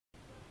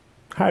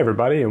Hi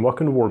everybody and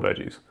welcome to War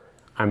Veggies.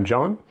 I'm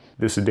John,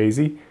 this is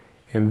Daisy,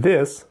 and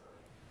this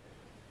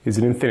is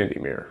an infinity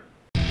mirror.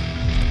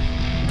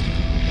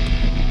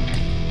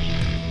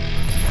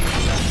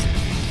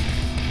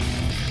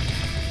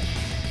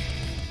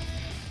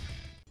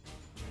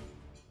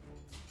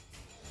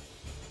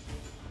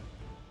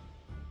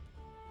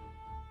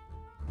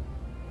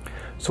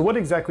 So what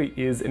exactly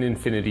is an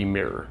infinity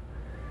mirror?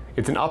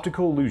 It's an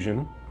optical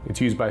illusion. It's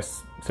used by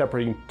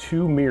separating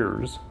two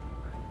mirrors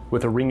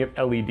with a ring of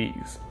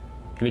LEDs.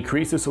 And it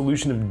creates this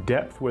illusion of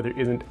depth where there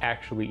isn't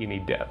actually any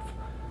depth.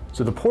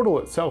 So the portal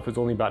itself is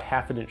only about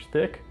half an inch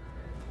thick,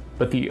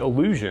 but the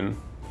illusion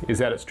is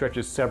that it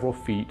stretches several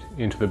feet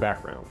into the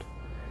background.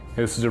 And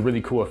this is a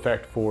really cool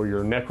effect for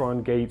your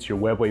Necron gates, your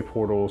webway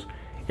portals,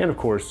 and of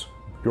course,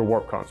 your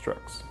warp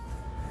constructs.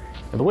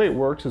 And the way it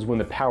works is when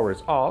the power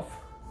is off,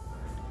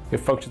 it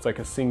functions like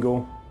a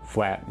single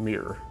flat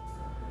mirror.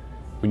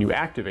 When you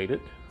activate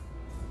it,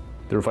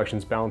 the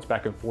reflections bounce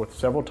back and forth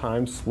several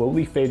times,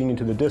 slowly fading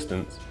into the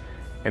distance,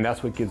 and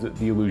that's what gives it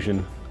the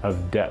illusion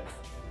of depth.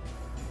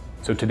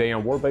 So today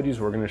on War Veggies,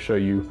 we're going to show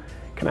you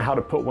kind of how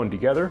to put one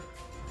together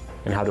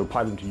and how to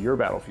apply them to your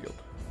battlefield.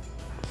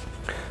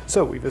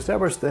 So we've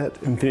established that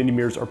infinity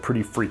mirrors are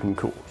pretty freaking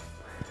cool.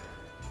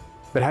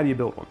 But how do you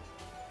build one?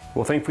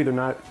 Well, thankfully they're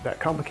not that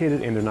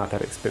complicated and they're not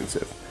that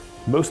expensive.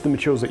 Most of the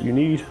materials that you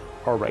need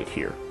are right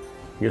here.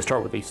 You're going to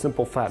start with a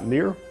simple flat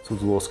mirror, so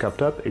it's a little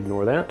scuffed up,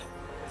 ignore that.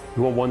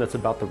 You want one that's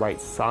about the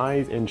right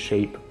size and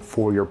shape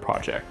for your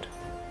project.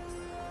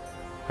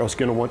 You're also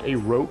going to want a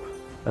rope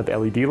of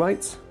LED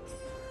lights.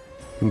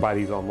 You can buy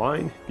these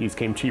online. These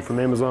came cheap from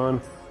Amazon.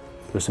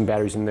 There's some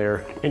batteries in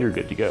there and you're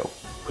good to go.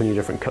 Plenty of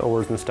different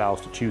colors and styles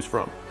to choose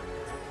from.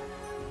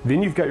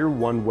 Then you've got your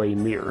one-way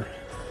mirror.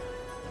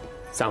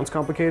 Sounds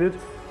complicated.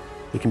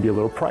 It can be a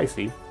little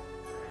pricey.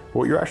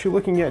 What you're actually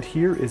looking at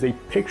here is a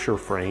picture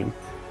frame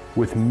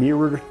with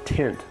mirrored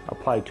tint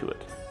applied to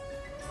it.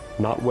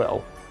 Not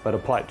well, but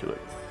applied to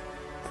it.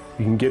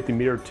 You can get the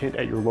mirrored tint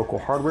at your local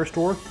hardware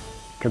store.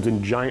 It comes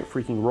in giant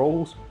freaking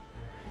rolls.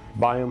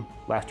 Buy them,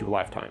 last your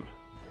lifetime.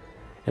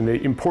 And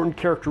the important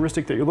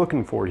characteristic that you're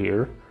looking for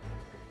here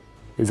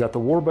is that the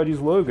War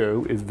Veggies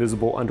logo is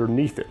visible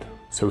underneath it.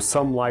 So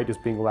some light is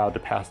being allowed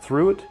to pass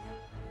through it,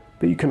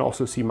 but you can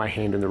also see my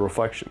hand in the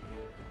reflection.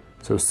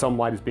 So some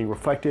light is being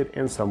reflected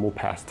and some will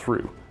pass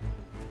through.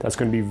 That's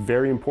going to be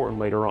very important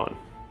later on.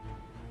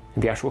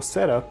 And the actual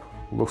setup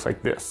looks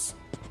like this.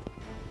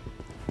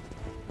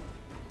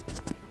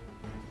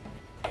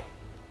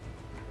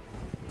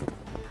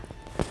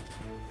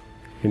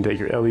 You can take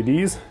your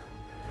LEDs,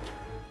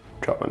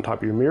 drop on top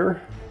of your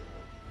mirror,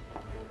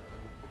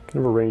 kind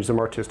of arrange them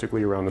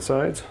artistically around the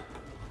sides.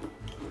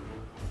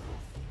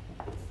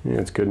 And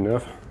it's good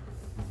enough.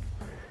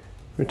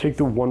 I'm going to take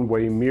the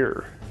one-way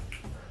mirror.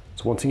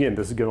 So once again,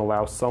 this is going to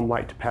allow some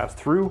light to pass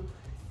through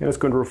and it's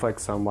going to reflect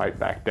some light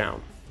back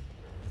down.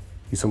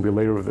 You simply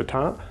lay it over the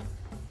top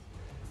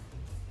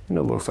and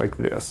it looks like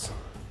this.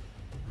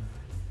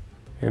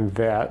 And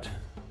that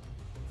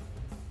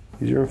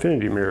is your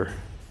infinity mirror.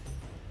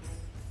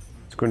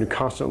 It's going to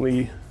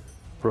constantly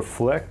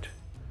reflect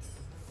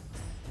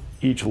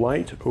each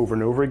light over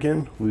and over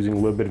again, losing a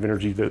little bit of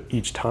energy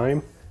each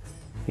time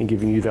and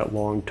giving you that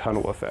long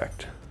tunnel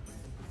effect,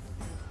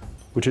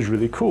 which is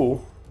really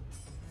cool.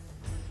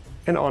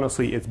 And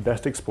honestly, it's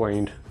best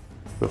explained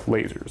with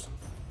lasers.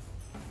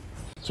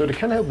 So to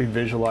kind of help you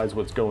visualize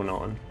what's going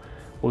on,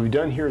 what we've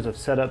done here is I've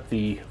set up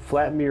the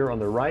flat mirror on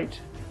the right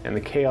and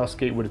the Chaos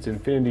Gate with its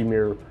infinity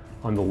mirror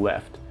on the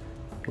left.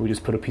 And we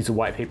just put a piece of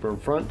white paper in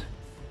front.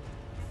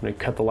 I'm going to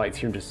cut the lights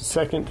here in just a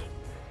second.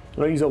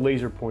 And I'll use a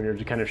laser pointer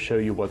to kind of show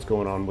you what's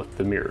going on with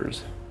the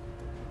mirrors.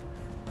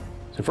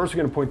 So first we're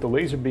going to point the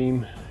laser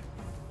beam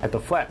at the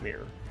flat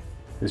mirror.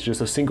 It's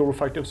just a single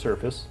reflective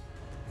surface.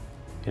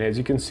 And as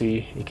you can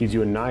see, it gives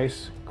you a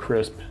nice,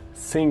 crisp,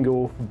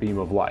 single beam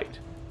of light.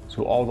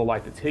 So all the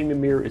light that's hitting the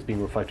mirror is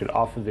being reflected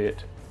off of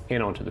it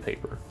and onto the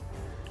paper.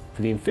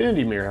 For the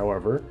infinity mirror,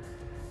 however,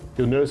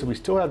 you'll notice that we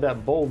still have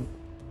that bold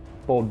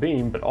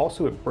beam, but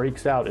also it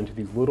breaks out into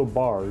these little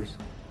bars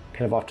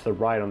kind of off to the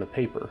right on the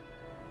paper.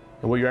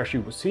 And what you're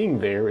actually seeing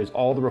there is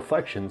all the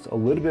reflections, a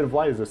little bit of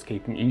light is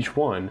escaping each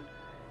one,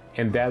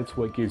 and that's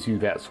what gives you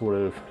that sort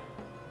of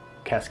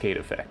cascade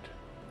effect.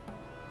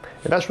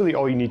 And that's really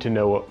all you need to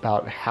know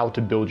about how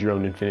to build your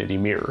own infinity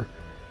mirror.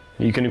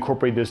 You can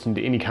incorporate this into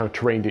any kind of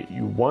terrain that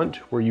you want,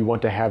 where you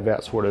want to have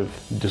that sort of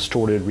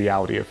distorted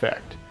reality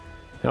effect.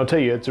 And I'll tell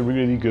you, it's a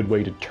really good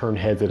way to turn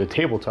heads at a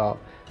tabletop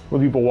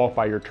when people walk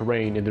by your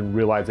terrain and then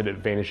realize that it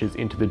vanishes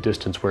into the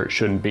distance where it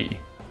shouldn't be.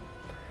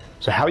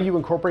 So how you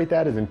incorporate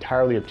that is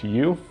entirely up to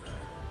you.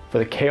 For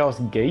the Chaos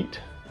Gate,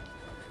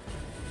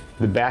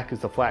 the back is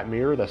the flat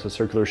mirror. That's the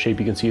circular shape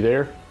you can see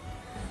there.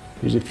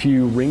 There's a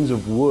few rings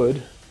of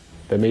wood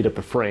that made up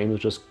the frame.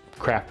 It's just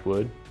craft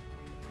wood.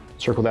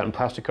 Circle that in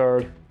plastic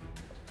card.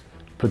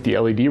 Put the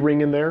LED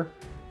ring in there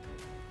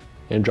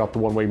and drop the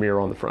one-way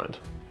mirror on the front.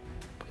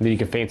 And then you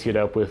can fancy it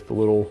up with the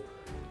little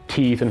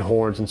teeth and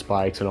horns and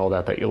spikes and all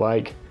that you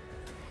like.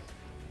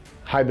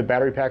 Hide the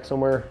battery pack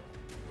somewhere.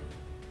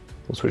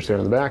 We'll switch there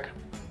on the back.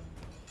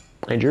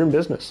 And you're in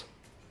business.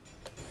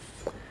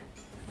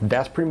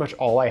 That's pretty much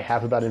all I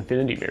have about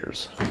infinity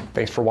mirrors.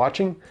 Thanks for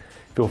watching.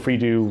 Feel free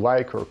to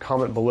like or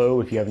comment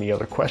below if you have any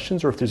other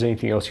questions or if there's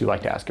anything else you'd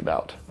like to ask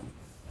about.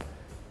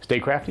 Stay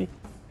crafty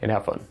and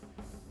have fun.